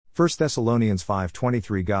1 Thessalonians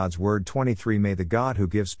 5:23 God's Word 23 May the God who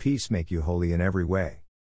gives peace make you holy in every way.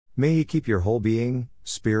 May He keep your whole being,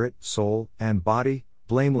 spirit, soul, and body,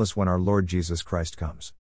 blameless when our Lord Jesus Christ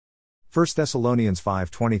comes. 1 Thessalonians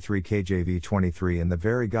 5:23 KJV 23 And the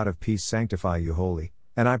very God of peace sanctify you wholly,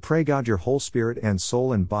 and I pray God your whole spirit and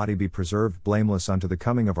soul and body be preserved blameless unto the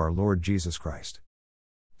coming of our Lord Jesus Christ.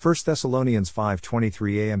 1 Thessalonians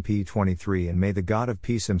 5:23 AMP 23 And may the God of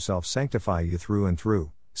peace himself sanctify you through and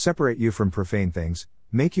through, separate you from profane things,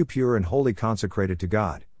 make you pure and wholly consecrated to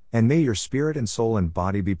God, and may your spirit and soul and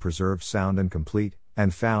body be preserved sound and complete,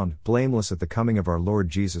 and found blameless at the coming of our Lord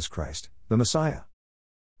Jesus Christ, the Messiah.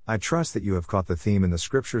 I trust that you have caught the theme in the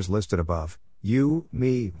scriptures listed above. You,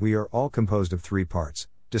 me, we are all composed of three parts,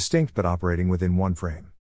 distinct but operating within one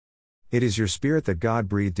frame. It is your spirit that God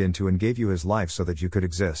breathed into and gave you His life so that you could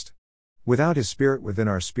exist. Without His Spirit within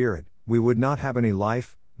our spirit, we would not have any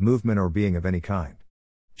life, movement or being of any kind.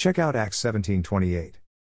 Check out Acts 17:28.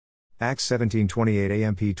 Acts 17:28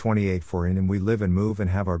 AMP 28 For in Him we live and move and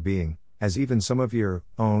have our being, as even some of your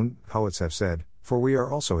own poets have said, for we are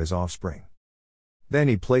also His offspring. Then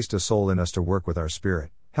He placed a soul in us to work with our spirit,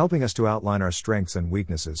 helping us to outline our strengths and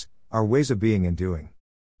weaknesses, our ways of being and doing.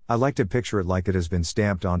 I like to picture it like it has been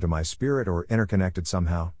stamped onto my spirit or interconnected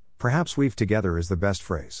somehow, perhaps weaved together is the best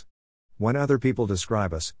phrase. When other people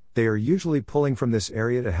describe us, they are usually pulling from this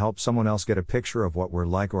area to help someone else get a picture of what we're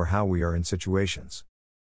like or how we are in situations.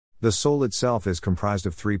 The soul itself is comprised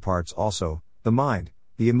of three parts also, the mind,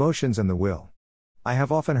 the emotions and the will. I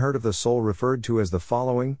have often heard of the soul referred to as the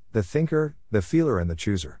following, the thinker, the feeler and the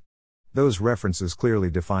chooser. Those references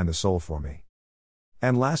clearly define the soul for me.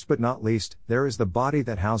 And last but not least, there is the body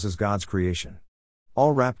that houses God's creation.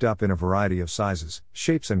 All wrapped up in a variety of sizes,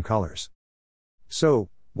 shapes and colors. So,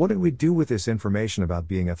 what do we do with this information about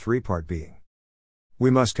being a three-part being? We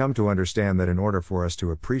must come to understand that in order for us to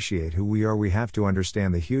appreciate who we are, we have to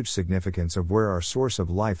understand the huge significance of where our source of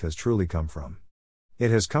life has truly come from.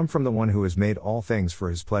 It has come from the one who has made all things for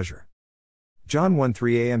His pleasure. John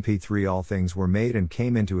 1:3 AMP 3 All things were made and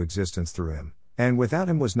came into existence through Him, and without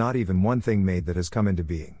Him was not even one thing made that has come into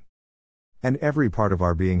being. And every part of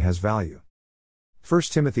our being has value. 1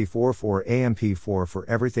 Timothy 4:4 AMP 4 For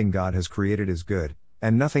everything God has created is good,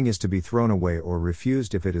 and nothing is to be thrown away or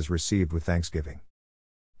refused if it is received with thanksgiving.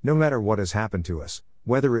 No matter what has happened to us,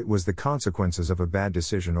 whether it was the consequences of a bad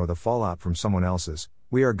decision or the fallout from someone else's,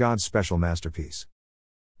 we are God's special masterpiece.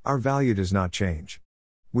 Our value does not change.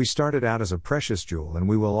 We started out as a precious jewel and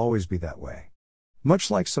we will always be that way. Much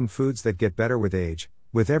like some foods that get better with age,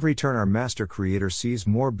 with every turn our Master Creator sees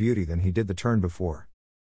more beauty than He did the turn before.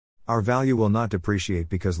 Our value will not depreciate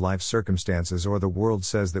because life's circumstances or the world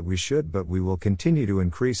says that we should, but we will continue to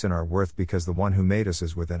increase in our worth because the one who made us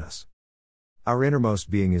is within us. Our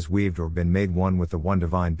innermost being is weaved or been made one with the one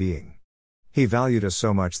divine being. He valued us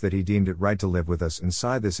so much that He deemed it right to live with us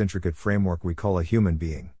inside this intricate framework we call a human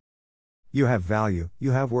being. You have value,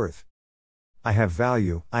 you have worth. I have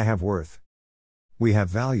value, I have worth. We have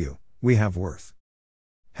value, we have worth.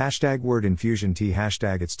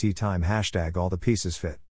 #WordInfusionT #It's tea time #All the pieces fit.